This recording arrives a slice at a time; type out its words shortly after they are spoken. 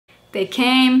They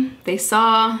came, they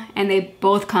saw, and they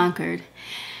both conquered.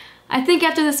 I think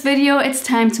after this video, it's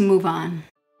time to move on.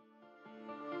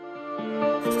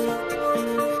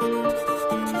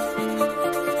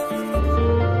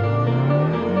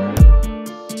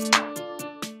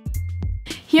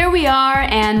 Here we are,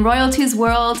 and Royalties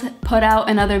World put out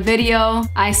another video.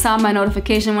 I saw my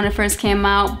notification when it first came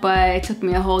out, but it took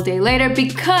me a whole day later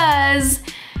because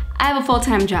I have a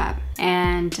full-time job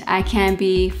and I can't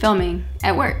be filming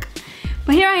at work.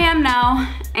 But here I am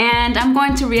now, and I'm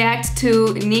going to react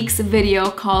to Neek's video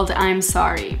called I'm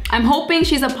Sorry. I'm hoping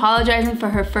she's apologizing for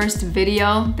her first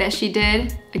video that she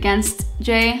did against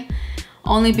Jay,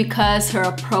 only because her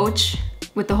approach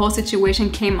with the whole situation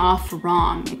came off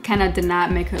wrong. It kind of did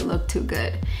not make her look too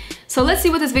good. So let's see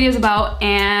what this video is about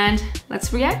and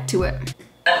let's react to it.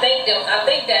 I think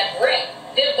that rape,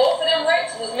 did both of them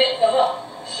rapes was meant for her.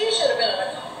 She should have been in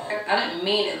the car. I didn't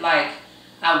mean it like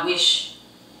I wish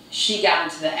she got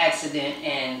into the accident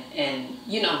and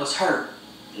you know, was hurt.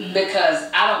 Because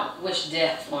I don't wish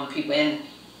death on people, and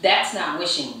that's not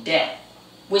wishing death.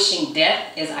 Wishing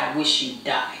death is I wish you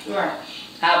die. Right.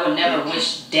 I would never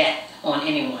wish death on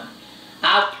anyone.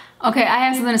 Okay, I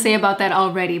have something to say about that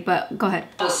already, but go ahead.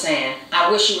 I was saying, I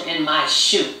wish you were in my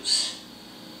shoes,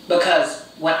 because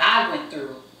what I went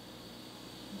through,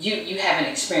 you haven't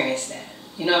experienced that.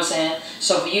 You know what I'm saying?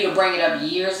 So for you to bring it up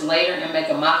years later and make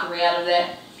a mockery out of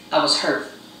that, I was hurt.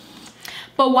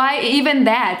 But why even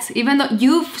that? Even though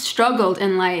you've struggled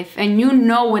in life and you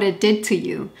know what it did to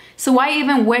you, so why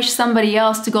even wish somebody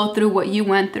else to go through what you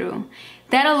went through?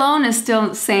 That alone is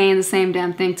still saying the same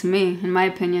damn thing to me, in my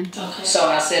opinion. Okay. So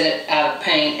I said it out of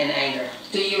pain and anger.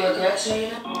 Do you regret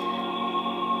saying it?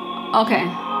 Okay.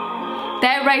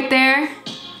 That right there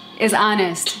is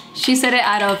honest. She said it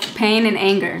out of pain and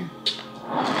anger.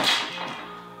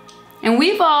 And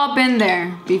we've all been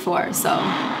there before, so.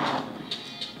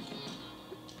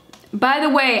 By the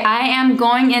way, I am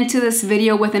going into this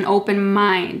video with an open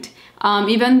mind.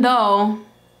 Even though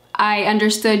I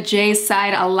understood Jay's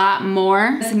side a lot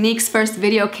more. Neek's first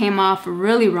video came off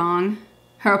really wrong.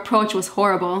 Her approach was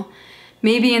horrible.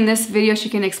 Maybe in this video she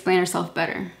can explain herself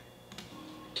better.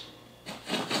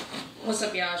 What's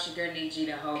up, y'all? It's your girl Neek G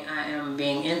the Ho. I am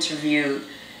being interviewed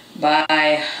by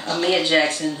Amia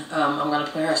Jackson. I'm going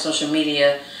to put her social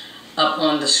media up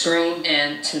on the screen.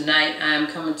 And tonight I am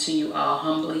coming to you all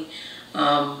humbly.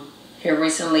 Here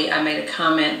recently I made a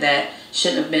comment that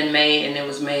shouldn't have been made, and it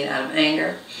was made out of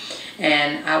anger.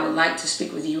 And I would like to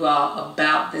speak with you all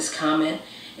about this comment,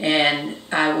 and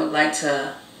I would like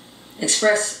to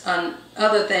express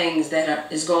other things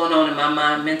that is going on in my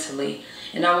mind mentally.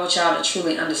 And I want y'all to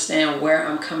truly understand where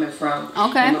I'm coming from.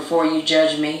 Okay. And before you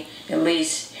judge me, at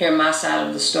least hear my side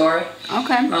of the story.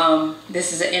 Okay.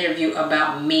 This is an interview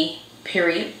about me,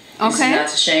 period. Okay. This is not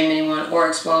to shame anyone or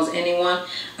expose anyone.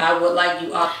 I would like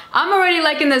you all. I'm already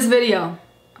liking this video.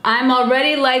 I'm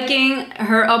already liking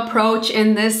her approach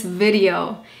in this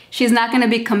video. She's not gonna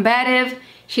be combative.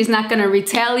 She's not gonna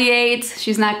retaliate.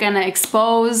 She's not gonna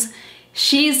expose.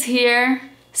 She's here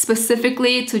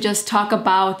specifically to just talk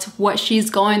about what she's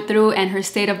going through and her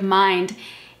state of mind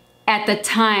at the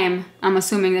time, I'm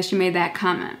assuming, that she made that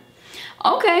comment.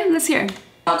 Okay, let's hear.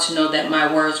 To know that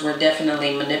my words were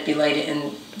definitely manipulated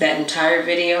in that entire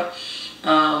video.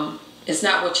 It's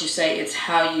not what you say, it's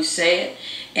how you say it.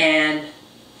 And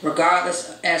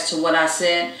regardless as to what I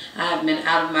said, I have been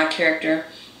out of my character,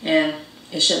 and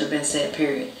it shouldn't have been said,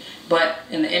 period. But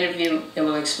in the interview, it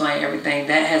will explain everything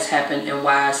that has happened and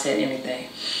why I said anything.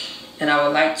 And I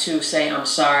would like to say I'm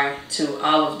sorry to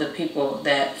all of the people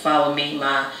that follow me,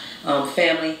 my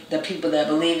family, the people that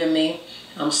believe in me.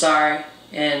 I'm sorry.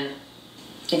 And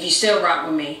if you still rock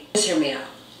with me, just hear me out.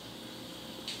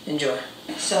 Enjoy.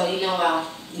 So, you know, I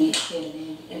did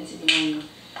an interview.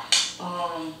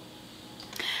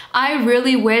 I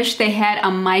really wish they had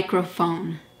a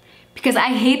microphone, because I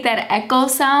hate that echo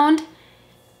sound.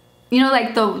 You know,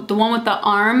 like the one with the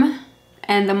arm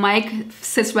and the mic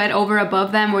sits right over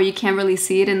above them where you can't really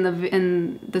see it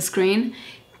in the screen.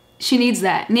 She needs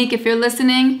that. Neek, if you're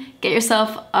listening, get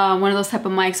yourself one of those type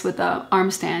of mics with an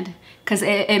arm stand, because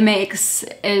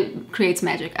it creates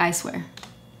magic, I swear.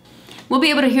 We'll be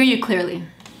able to hear you clearly.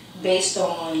 Based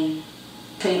on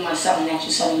pretty much something that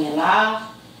you said in your live,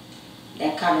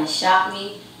 that kind of shocked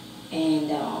me and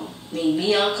made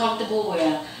me uncomfortable,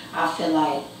 where I feel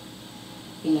like,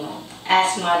 you know,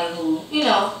 as somebody who, you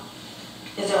know,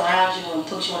 is around you and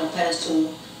puts you on a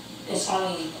pedestal, it's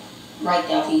only right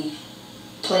that we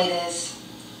play this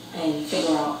and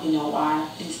figure out, you know, why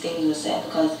these things were said,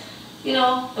 because, you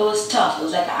know, it was tough. It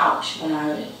was like an ouch when I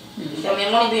heard it. You feel me?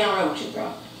 I'm only being real with you,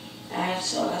 bro. Alright,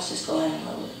 so let's just go ahead and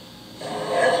roll it.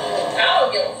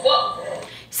 don't give a fuck.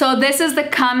 So this is the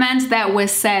comment that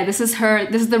was said. This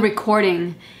is the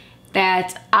recording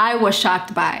that I was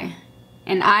shocked by.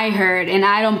 And I heard, and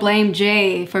I don't blame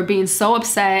Jay for being so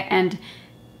upset, and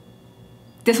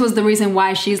this was the reason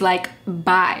why she's like,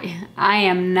 bye. I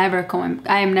am never coming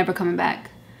back.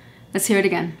 Let's hear it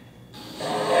again.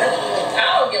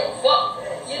 I don't give a fuck.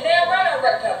 You damn right I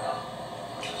wrecked her car.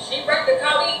 She wrecked the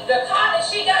car. The car that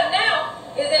she got now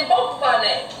is in both of our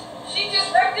names. She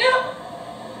just wrecked out.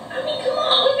 I mean, come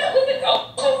on, we could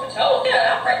go toe for toe.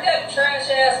 Yeah, I wrecked that trash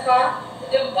ass car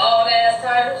with them bald ass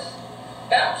tires.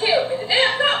 About killed me. The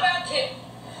damn car about killed me.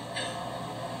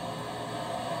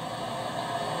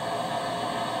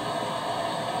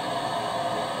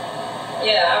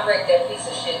 Yeah, I wrecked that piece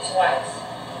of shit twice.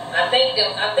 I think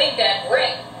that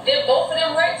wreck, both of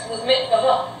them wrecks was meant for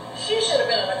her. She should have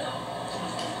been in the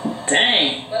car.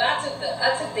 Dang. But I took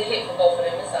the hit for both of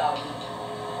them. It's all.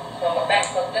 So my back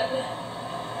fucked up now.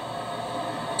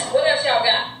 What else y'all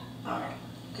got? Alright,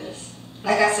 cause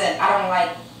like I said, I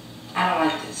don't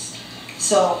like this.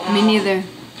 So Me neither.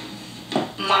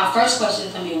 My first question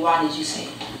is gonna be, why did you say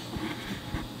it?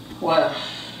 Well,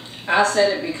 I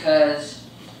said it because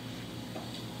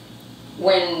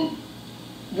when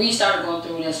we started going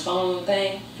through this phone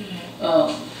thing,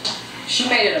 she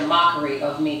made it a mockery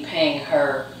of me paying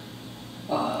her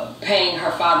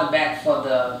father back for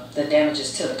the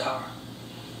damages to the car.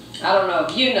 I don't know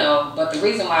if you know, but the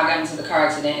reason why I got into the car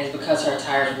accident is because her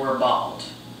tires were bald.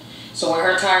 So with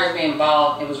her tires being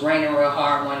bald, it was raining real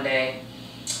hard one day,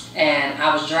 and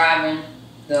I was driving.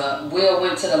 The wheel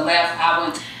went to the left.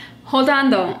 Hold on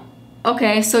though.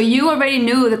 Okay, so you already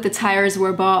knew that the tires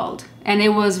were bald and it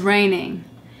was raining.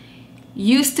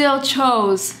 You still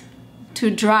chose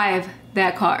to drive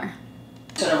that car.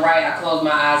 To the right, I closed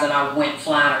my eyes and I went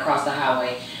flying across the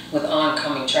highway with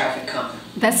oncoming traffic coming.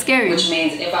 That's scary. Which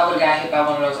means if I would have got hit by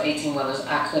one of those 18-wheelers,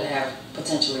 I could have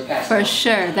potentially passed For on.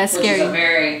 sure, that's scary. Which is a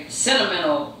very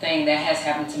sentimental thing that has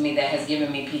happened to me that has given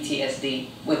me PTSD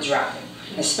with driving,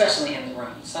 especially in the rain.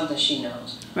 Something she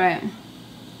knows. Right.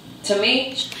 To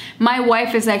me, my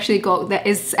wife is actually going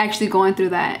through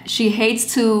that. She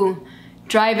hates to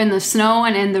drive in the snow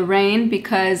and in the rain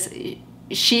because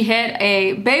she hit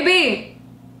a babe.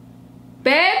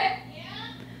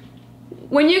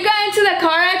 When you got into the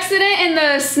car accident in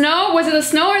the snow, was it the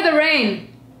snow or the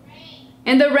rain? Rain.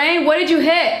 In the rain, what did you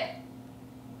hit? A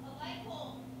light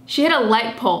pole. She hit a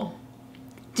light pole.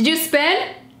 Did you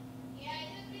spin? Yeah, I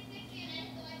did a 360 and I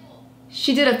hit the light pole.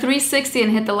 She did a 360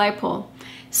 and hit the light pole.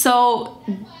 So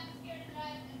That's why I'm scared to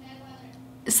drive in bad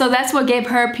weather. so that's what gave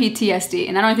her PTSD.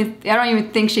 And I don't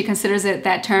even think she considers it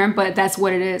that term, but that's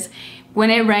what it is. When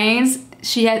it rains,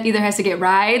 she either has to get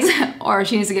rides or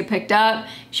she needs to get picked up.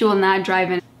 She will not drive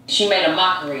in. she made a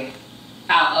mockery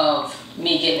out of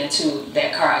me getting into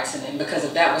that car accident, because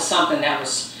if that was something that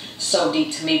was so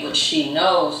deep to me, which she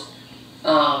knows,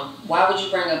 why would you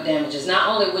bring up damages? Not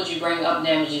only would you bring up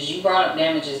damages, you brought up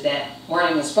damages that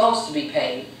weren't even supposed to be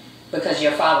paid because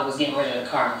your father was getting rid of the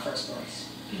car in the first place.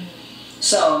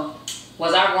 So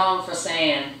was I wrong for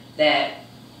saying that,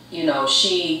 you know,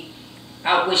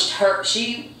 I wished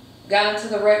she got into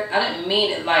the wreck? I didn't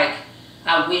mean it like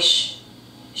I wish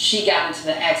she got into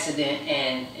the accident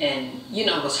and you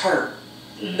know, was hurt.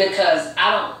 Because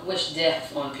I don't wish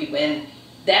death on people, and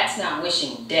that's not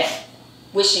wishing death.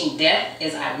 Wishing death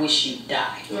is I wish you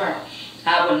died. Right.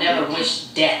 I would never wish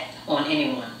death on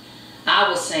anyone. I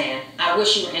was saying I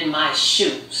wish you were in my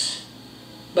shoes,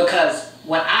 because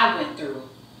what I went through,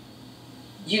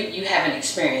 you haven't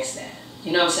experienced that.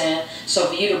 You know what I'm saying? So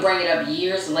for you to bring it up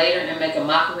years later and make a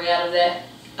mockery out of that,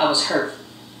 I was hurt.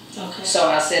 Okay. So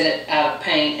I said it out of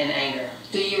pain and anger.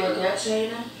 Do you regret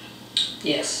saying that?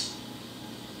 Yes.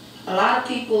 A lot of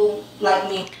people like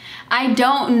me. I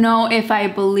don't know if I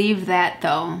believe that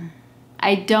though.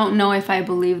 I don't know if I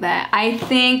believe that. I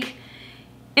think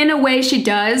in a way she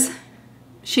does.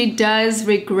 She does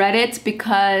regret it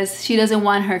because she doesn't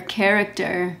want her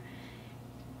character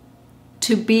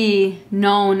to be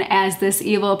known as this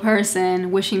evil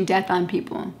person wishing death on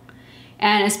people.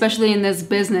 And especially in this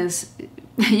business,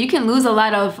 you can lose a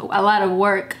lot of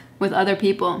work with other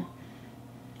people.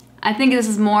 I think this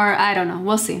is more, I don't know,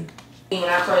 we'll see. When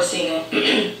I first seen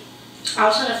it, I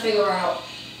was trying to figure out,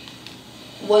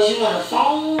 was you on the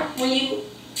phone when you?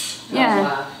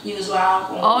 Yeah. You was live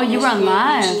on Oh, you were on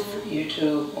live.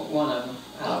 YouTube, one of them.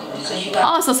 Okay, so you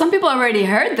got Oh, so some people already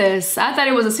heard this. I thought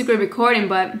it was a secret recording,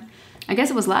 but I guess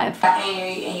it was live.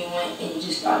 angry and you went and you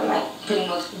just started like pretty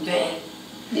much venting.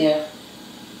 Yeah.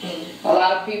 And A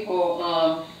lot of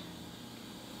people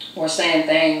were saying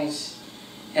things,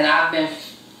 and I've been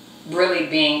really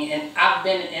being, and I've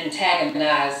been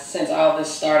antagonized since all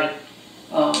this started,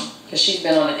 because she's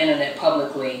been on the internet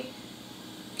publicly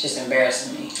just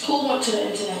embarrassing me. Who went to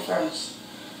the internet first?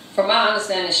 From my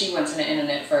understanding, she went to the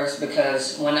internet first,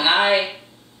 because when I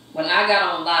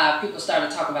got on live, people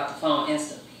started talking about the phone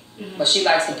instantly. But she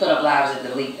likes to put up lives and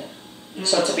delete them.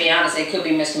 So to be honest, it could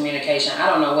be miscommunication. I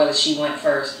don't know whether she went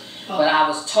first, but I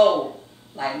was told,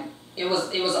 like, it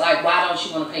was like, why don't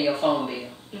you want to pay your phone bill?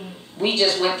 We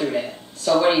just went through that.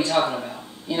 So what are you talking about?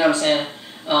 You know what I'm saying?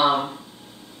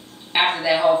 After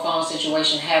that whole phone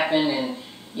situation happened, and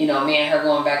you know, me and her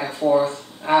going back and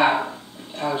forth, I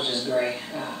was just gray.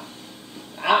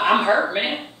 I'm hurt,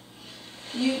 man.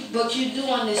 But you do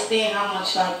understand how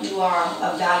much like you are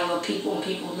a value of people, and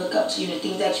people look up to you. The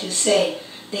things that you say,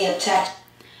 they attach.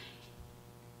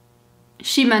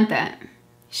 She meant that.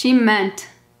 She meant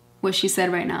what she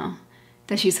said right now,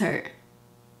 that she's hurt.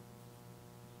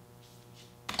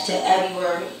 To every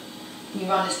word, you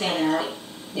understand that, right?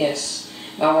 Yes,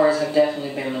 my words have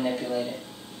definitely been manipulated.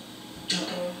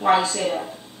 Okay. Why you say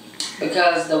that?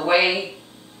 Because the way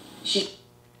she...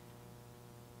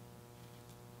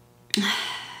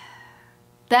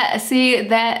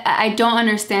 That I don't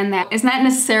understand that. It's not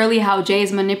necessarily how Jay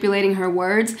is manipulating her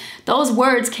words. Those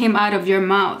words came out of your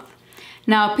mouth.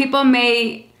 Now, people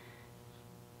may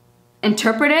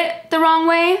interpret it the wrong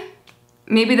way.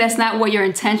 Maybe that's not what your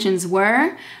intentions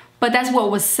were, but that's what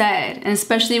was said, and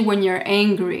especially when you're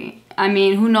angry. I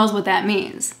mean, who knows what that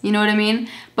means? You know what I mean?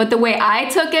 But the way I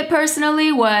took it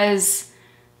personally was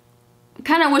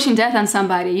kind of wishing death on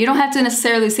somebody. You don't have to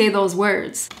necessarily say those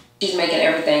words. She's making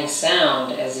everything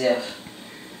sound as if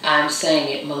I'm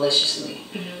saying it maliciously.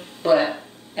 But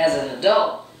as an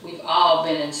adult, we've all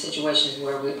been in situations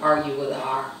where we argue with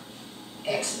our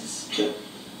exes. True.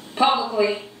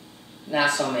 Publicly,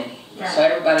 not so many. Right. So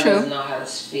everybody True. doesn't know how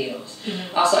this feels.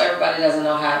 Also, everybody doesn't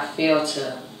know how it feels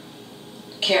to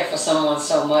care for someone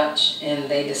so much, and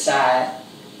they decide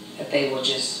that they will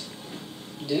just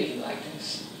do you like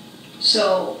this.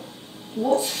 So,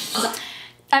 what?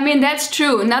 I mean, that's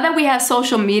true. Now that we have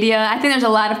social media, I think there's a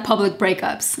lot of public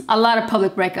breakups. A lot of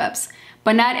public breakups.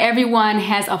 But not everyone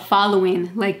has a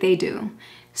following like they do.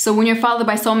 So when you're followed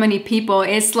by so many people,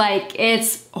 it's like,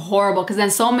 it's horrible, because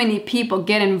then so many people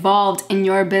get involved in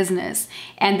your business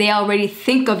and they already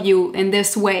think of you in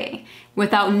this way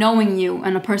without knowing you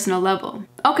on a personal level.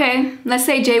 Okay, let's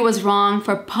say Jay was wrong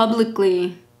for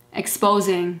publicly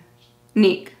exposing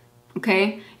Nick,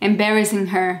 okay? Embarrassing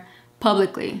her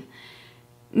publicly.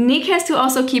 Nick has to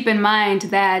also keep in mind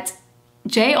that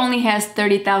Jay only has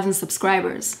 30,000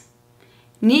 subscribers.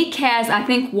 Nick has, I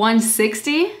think,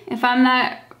 160, if I'm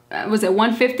not, was it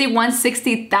 150?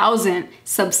 160,000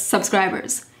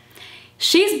 subscribers.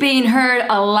 She's being heard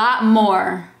a lot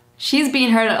more. She's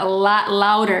being heard a lot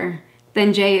louder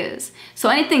than Jay is. So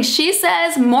anything she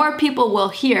says, more people will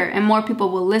hear and more people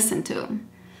will listen to.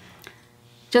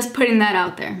 Just putting that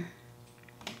out there.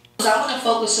 I want to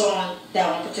focus on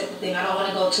that one particular thing. I don't want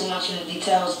to go too much into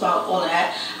details about all of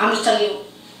that. I'm just telling you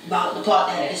about the part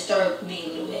that disturbed me a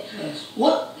little bit. Yes.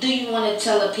 What do you want to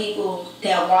tell the people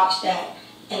that watched that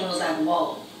and it was like,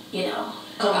 whoa, you know,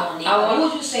 come on, Nick. What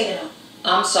would you say to them?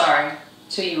 I'm sorry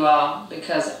to you all,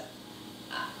 because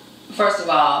first of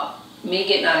all, me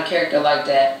getting out of character like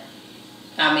that,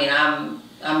 I mean,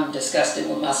 I'm disgusted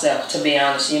with myself, to be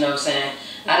honest, you know what I'm saying?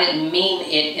 I didn't mean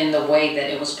it in the way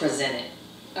that it was presented.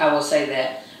 I will say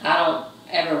that. I don't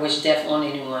ever wish death on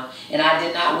anyone, and I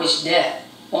did not wish death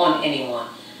on anyone.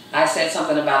 I said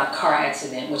something about a car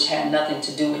accident, which had nothing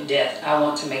to do with death. I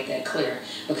want to make that clear,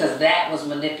 because that was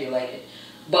manipulated.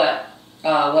 But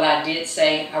what I did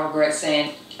say, I regret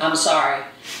saying, I'm sorry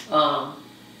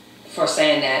for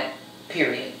saying that,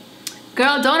 period.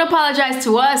 Girl, don't apologize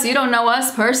to us. You don't know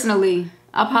us personally.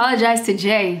 Apologize to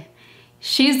Jay.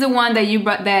 She's the one that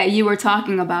you were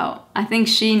talking about. I think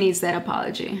she needs that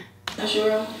apology. That's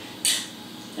real.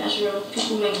 That's real.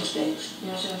 People make mistakes. You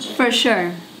know what I'm saying? For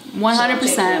sure. 100%.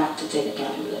 So I have to take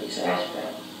accountability. So that's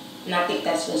real. And I think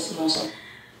that's what's most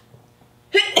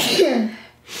important.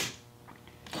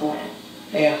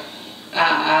 Yeah.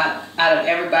 Out of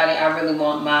everybody, I really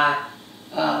want my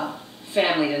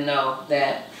family to know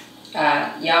that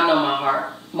y'all know my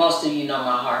heart. Most of you know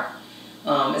my heart.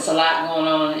 It's a lot going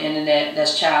on the internet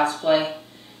that's child's play,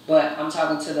 but I'm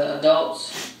talking to the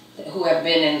adults who have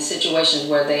been in situations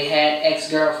where they had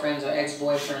ex-girlfriends or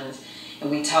ex-boyfriends, and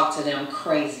we talk to them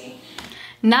crazy.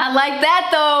 Not like that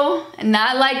though.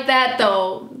 Not like that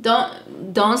though.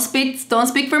 Don't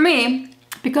speak for me,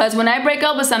 because when I break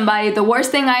up with somebody, the worst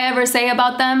thing I ever say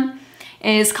about them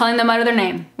is calling them out of their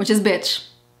name, which is bitch.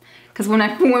 Because when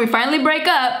we finally break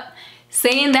up,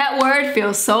 Saying that word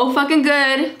feels so fucking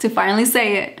good to finally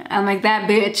say it. I'm like, that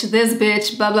bitch, this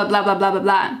bitch, blah, blah, blah, blah, blah, blah,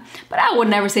 blah. But I would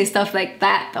never say stuff like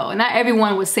that though. Not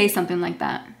everyone would say something like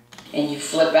that. And you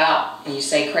flip out and you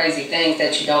say crazy things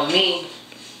that you don't mean.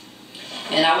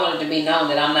 And I want it to be known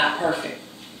that I'm not perfect.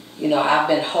 You know, I've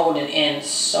been holding in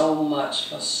so much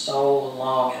for so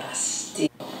long, and I still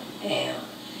am.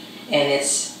 And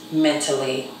it's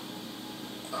mentally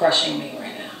crushing me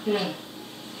right now.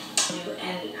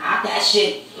 And that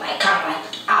shit, like, kind of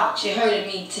like, ouch, it hurted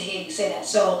me to hear you say that.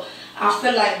 So I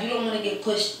feel like you don't want to get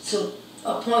pushed to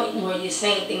a point where you're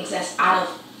saying things that's out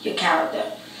of your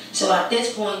character. So at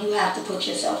this point, you have to put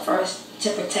yourself first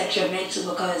to protect your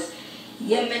mental, because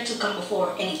your mental come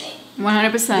before anything.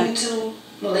 100%. YouTube,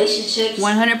 relationships,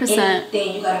 100%.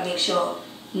 anything, you gotta make sure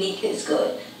Neek is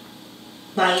good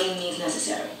by any means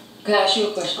necessary. Can I ask you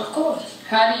a question? Of course.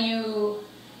 How do you...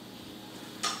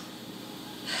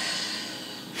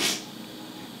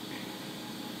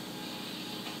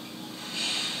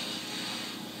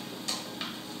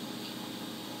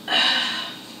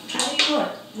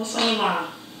 What? What's on your mind?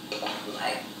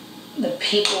 Like, the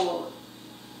people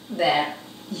that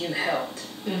you helped.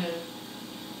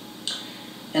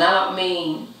 And I don't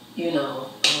mean, you know,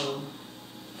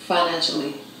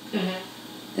 financially.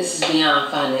 This is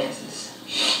beyond finances.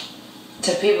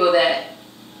 To people that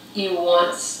you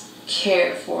once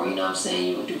cared for, you know what I'm saying,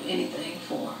 you would do anything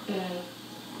for.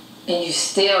 And you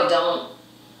still don't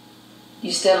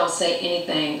say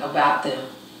anything about them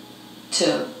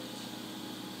to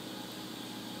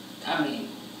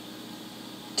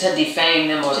defame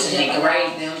them or to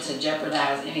degrade them, to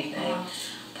jeopardize anything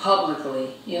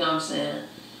publicly, you know what I'm saying?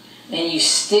 And you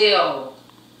still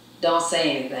don't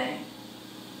say anything.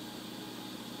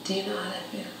 Do you know how that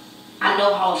feels? I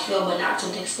know how I feel, but not to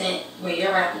the extent where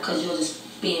you're at, because you're just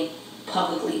being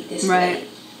publicly displayed. Right.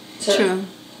 So true.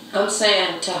 I'm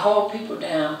saying to hold people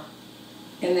down,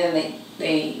 and then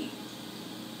they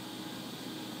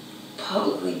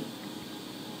publicly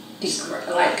degrade,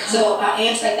 like. So I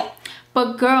answer that.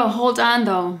 But girl, hold on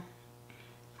though.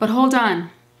 But hold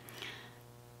on.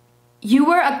 You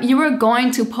were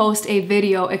going to post a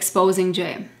video exposing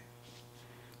Jay.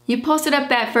 You posted up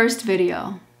that first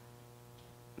video,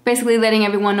 basically letting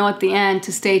everyone know at the end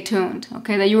to stay tuned,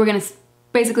 okay? That you were gonna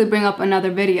basically bring up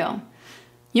another video.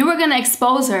 You were gonna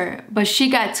expose her, but she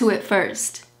got to it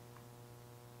first.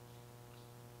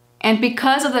 And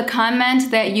because of the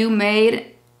comment that you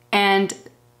made and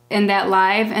in that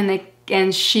live,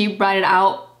 and she brought it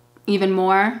out even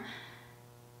more,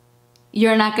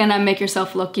 you're not gonna make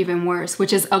yourself look even worse,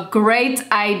 which is a great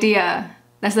idea.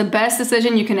 That's the best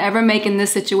decision you can ever make in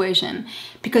this situation,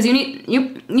 because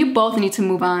you both need to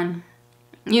move on.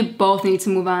 You both need to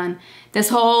move on. This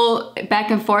whole back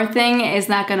and forth thing is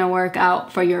not gonna work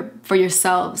out for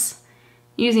yourselves.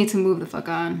 You just need to move the fuck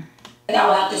on. I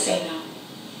will have to say no.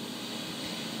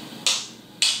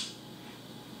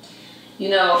 You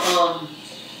know,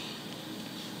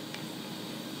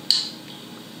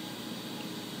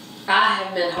 I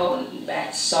have been holding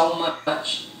back so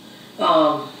much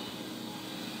for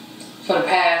the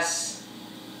past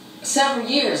several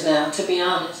years now, to be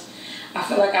honest. I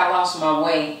feel like I lost my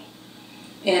way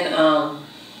in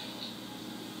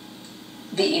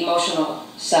the emotional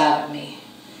side of me,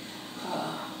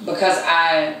 because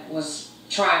I was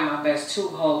trying my best to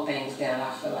hold things down.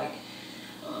 I feel like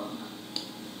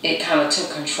it kind of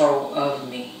took control of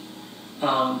me,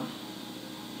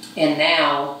 and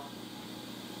now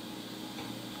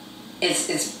it's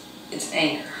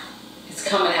anger. It's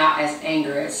coming out as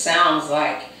anger. It sounds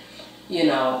like, you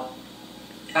know,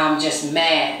 I'm just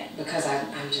mad because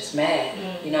I'm just mad.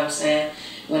 You know what I'm saying?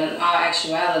 When in all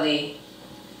actuality,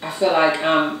 I feel like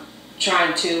I'm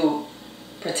trying to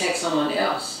protect someone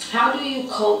else. How do you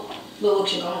cope with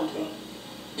what you're going through?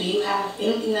 Do you have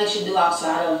anything that you do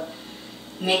outside of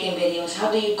making videos?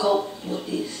 How do you cope with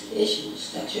these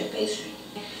issues that you're facing?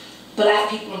 Black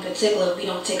people in particular, we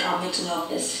don't take our mental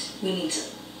health as we need to.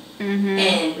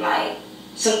 And like,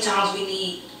 sometimes we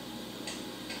need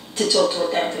to talk to a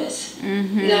therapist. You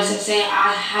know what I'm saying?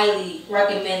 I highly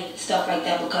recommend stuff like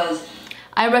that, because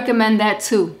I recommend that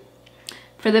too.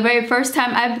 For the very first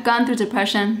time, I've gone through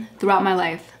depression throughout my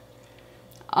life.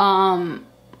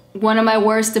 One of my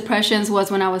worst depressions was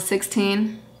when I was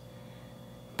 16.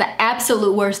 The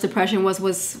absolute worst depression was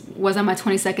on my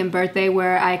 22nd birthday,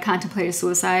 where I contemplated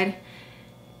suicide.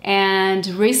 And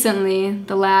recently,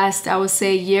 the last, I would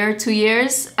say, year, 2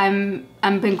 years,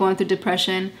 I've been going through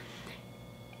depression.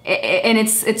 And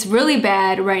it's really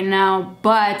bad right now,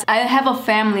 but I have a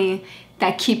family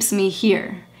that keeps me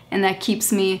here and that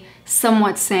keeps me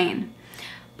somewhat sane.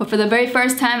 But for the very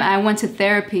first time, I went to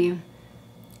therapy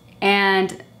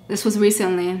and this was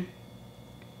recently.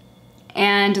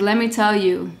 And let me tell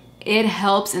you, it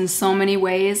helps in so many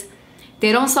ways.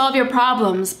 They don't solve your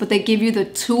problems, but they give you the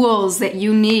tools that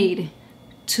you need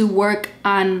to work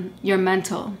on your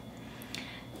mental.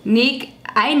 Nick,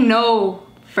 I know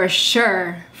for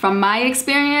sure from my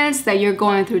experience that you're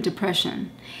going through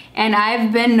depression. And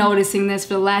I've been noticing this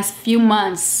for the last few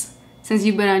months. Since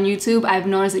you've been on YouTube, I've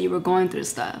noticed that you were going through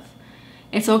stuff.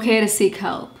 It's okay to seek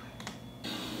help.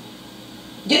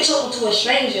 You're talking to a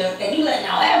stranger and you letting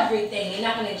out everything. They're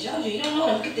not going to judge you. You don't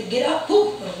know them. You get up,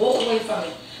 poof, and walk away from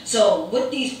it. So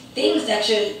with these things that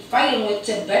you're fighting with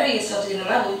to better yourself to get a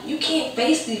level, you can't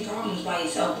face these problems by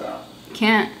yourself, bro.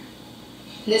 Can't.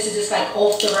 This is just like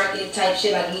off the record type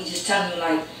shit, like me just telling you,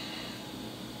 like,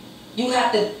 you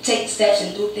have to take steps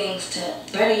and do things to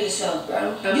better yourself,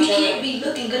 bro. You can't be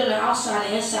looking good on the outside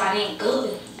and the inside ain't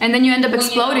good. And then you end up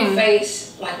exploding.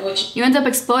 Face, like what you end up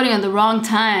exploding at the wrong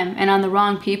time and on the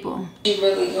wrong people. You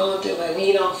really going through, like when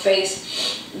you don't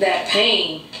face that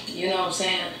pain, you know what I'm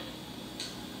saying?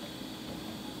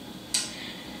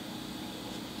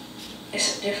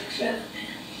 It's a different feeling, man.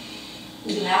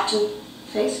 You have to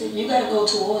face it. You gotta go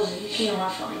towards it. You can't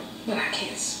run from it. But I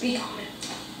can't speak on it.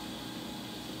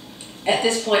 At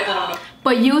this point, I don't know.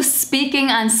 But you speaking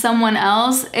on someone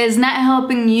else is not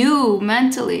helping you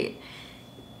mentally.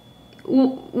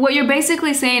 What you're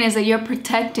basically saying is that you're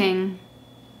protecting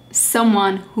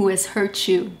someone who has hurt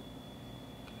you.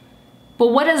 But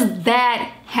what does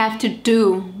that have to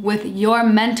do with your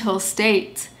mental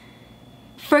state?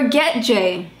 Forget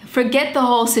Jay. Forget the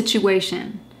whole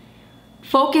situation.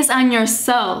 Focus on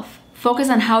yourself. Focus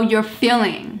on how you're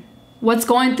feeling. What's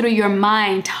going through your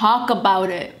mind. Talk about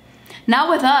it. Not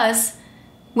with us,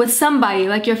 with somebody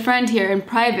like your friend here in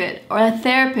private or a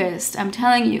therapist. I'm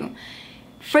telling you.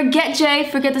 Forget Jay,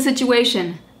 forget the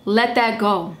situation. Let that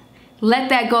go. Let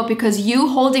that go, because you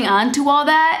holding on to all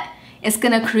that is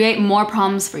gonna create more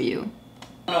problems for you.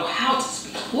 I don't know how to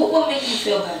speak. What would make you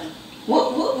feel better?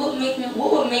 What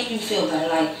would make you feel better?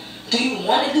 Like, do you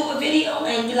want to do a video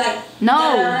and be like, no,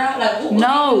 like, what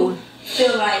no, would you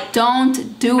feel like?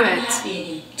 Don't do it. Happy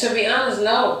again? To be honest,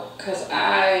 no, because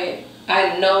I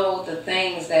know the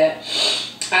things that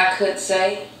I could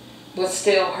say would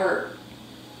still hurt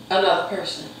another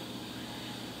person.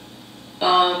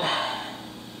 And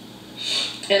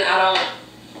I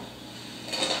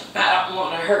don't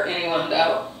want to hurt anyone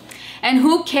though. And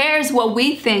who cares what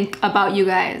we think about you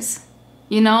guys?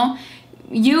 You know,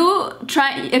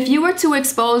 if you were to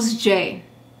expose Jay,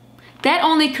 that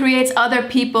only creates other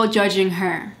people judging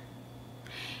her.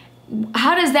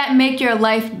 How does that make your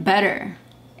life better?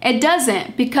 It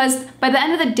doesn't, because by the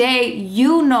end of the day,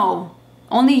 you know,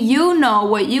 only you know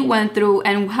what you went through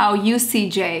and how you see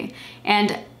Jay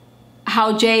and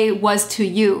how Jay was to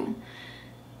you.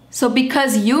 So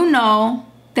because you know,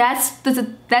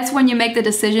 that's when you make the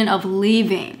decision of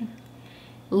leaving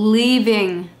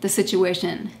the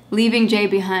situation, leaving Jay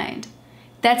behind.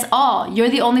 That's all. You're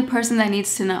the only person that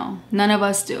needs to know. None of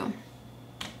us do.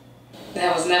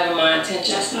 That was never my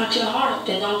intention. That's not your heart.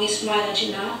 Then don't be smart that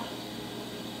you're not.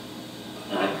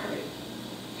 I'm hurt.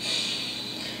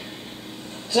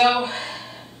 So,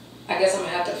 I guess I'm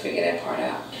gonna have to figure that part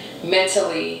out.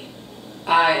 Mentally,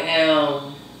 I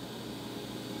am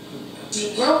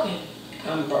broken.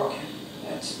 I'm broken.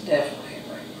 That's definitely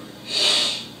a right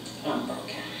word. I'm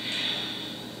broken.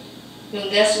 I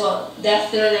mean, that's what, that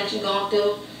feeling that you're going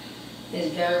through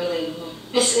is very relatable.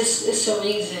 It's a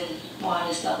reason why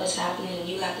this stuff is happening, and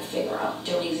you have to figure out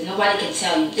the reason. Nobody can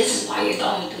tell you, this is why you're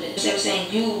going through this. I'm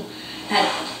saying you had,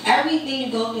 everything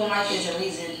you go through in life is a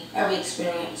reason, every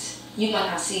experience. You might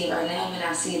not see it right now, you might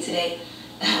not see it today,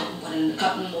 but in a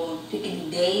couple more, it can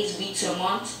be days, weeks, or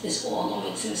months, it's all going to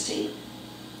make sense to you.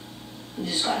 You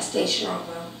just got to stay strong,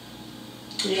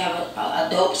 bro. You have a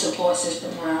dope support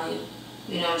system around you.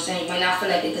 You know what I'm saying? You might not feel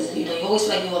like it because, you know, you always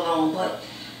feel like you're alone, but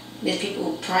there's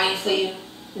people praying for you,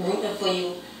 rooting for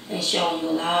you, and showing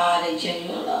you a lot of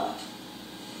genuine love.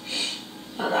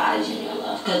 A lot of genuine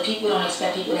love. Because people don't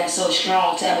expect people that's so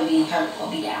strong to ever be hurt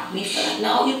or be down. We feel like,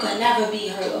 no, you could never be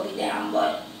hurt or be down,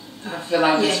 but I feel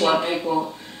like that's what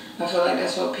people, I feel like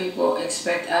that's what people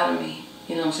expect out of me.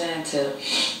 You know what I'm saying? To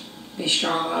be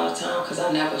strong all the time, because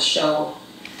I never show.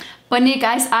 But Nick,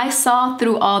 I saw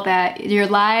through all that. Your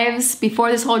lives before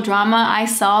this whole drama, I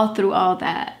saw through all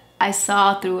that. I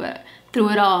saw through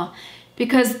it all.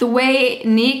 Because the way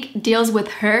Nick deals with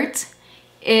hurt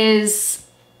is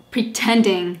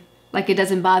pretending like it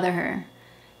doesn't bother her.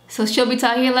 So she'll be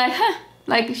talking like, huh,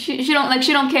 like she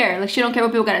don't care. Like she don't care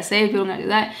what people gotta say, people gotta do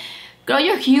that. Girl,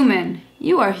 you're human.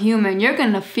 You are human. You're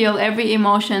gonna feel every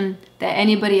emotion that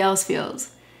anybody else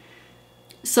feels.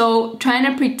 So trying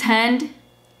to pretend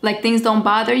like things don't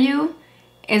bother you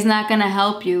is not gonna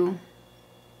help you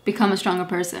become a stronger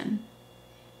person.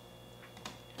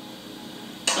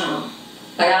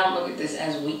 Like, I don't look at this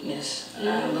as weakness.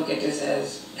 I look at this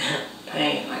as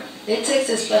pain. Like, it takes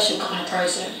a special kind of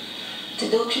person to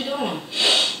do what you're doing.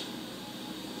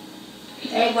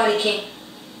 Everybody can't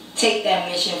take that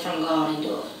mission from God and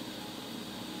do it.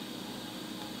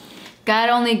 God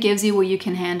only gives you what you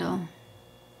can handle.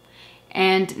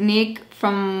 And Nick,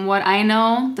 from what I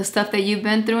know, the stuff that you've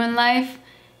been through in life,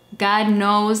 God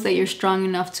knows that you're strong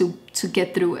enough to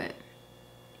get through it.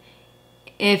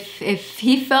 If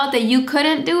he felt that you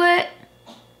couldn't do it,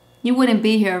 you wouldn't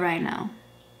be here right now.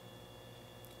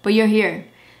 But you're here,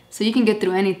 so you can get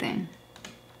through anything.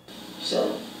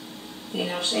 So, you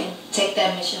know what I'm saying? Take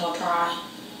that mission with pride.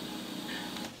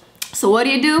 So what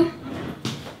do?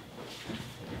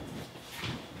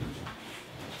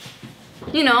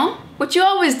 You know, what you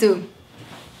always do.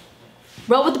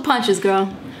 Roll with the punches,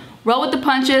 girl. Roll with the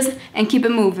punches and keep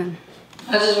it moving.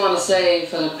 I just want to say,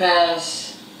 for the past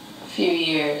few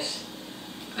years,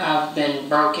 I've been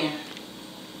broken,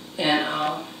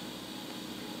 and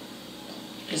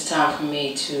it's time for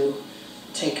me to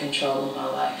take control of my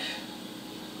life.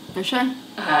 For sure.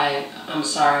 I'm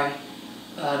sorry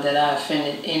that I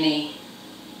offended any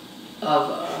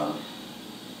of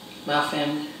my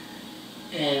family,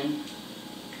 and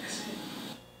that's it.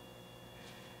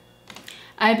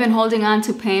 I've been holding on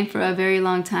to pain for a very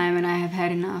long time, and I have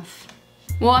had enough.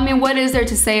 Well, I mean, what is there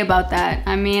to say about that?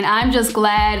 I mean, I'm just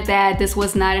glad that this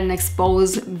was not an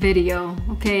expose video,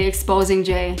 okay? Exposing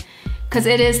Jay. Because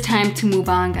it is time to move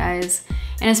on, guys.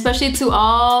 And especially to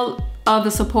all of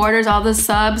the supporters, all the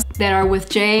subs that are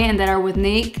with Jay and that are with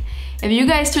Nick. If you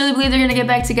guys truly believe they're gonna get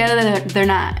back together, they're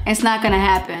not. It's not gonna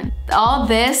happen. All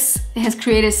this has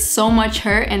created so much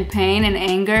hurt and pain and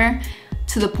anger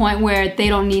to the point where they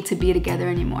don't need to be together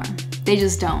anymore. They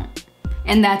just don't.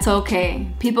 And that's okay.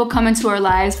 People come into our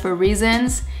lives for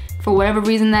reasons, for whatever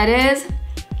reason that is.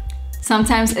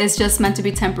 Sometimes it's just meant to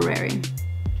be temporary.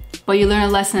 But you learn a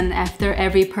lesson after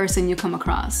every person you come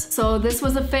across. So this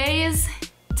was a phase.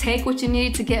 Take what you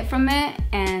need to get from it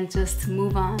and just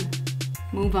move on.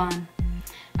 Move on.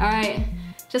 All right.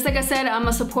 Just like I said, I'm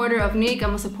a supporter of Nick.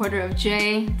 I'm a supporter of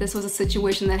Jay. This was a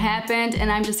situation that happened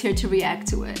and I'm just here to react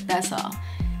to it. That's all.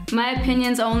 My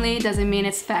opinions only doesn't mean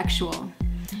it's factual.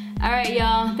 All right,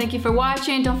 y'all, thank you for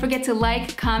watching. Don't forget to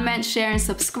like, comment, share, and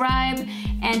subscribe.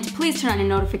 And please turn on your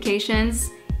notifications.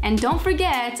 And don't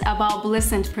forget about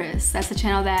BLISS and PRISS. That's the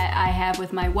channel that I have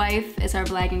with my wife. It's our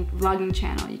vlogging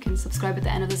channel. You can subscribe at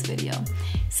the end of this video.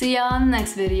 See y'all in the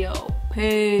next video.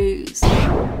 Peace.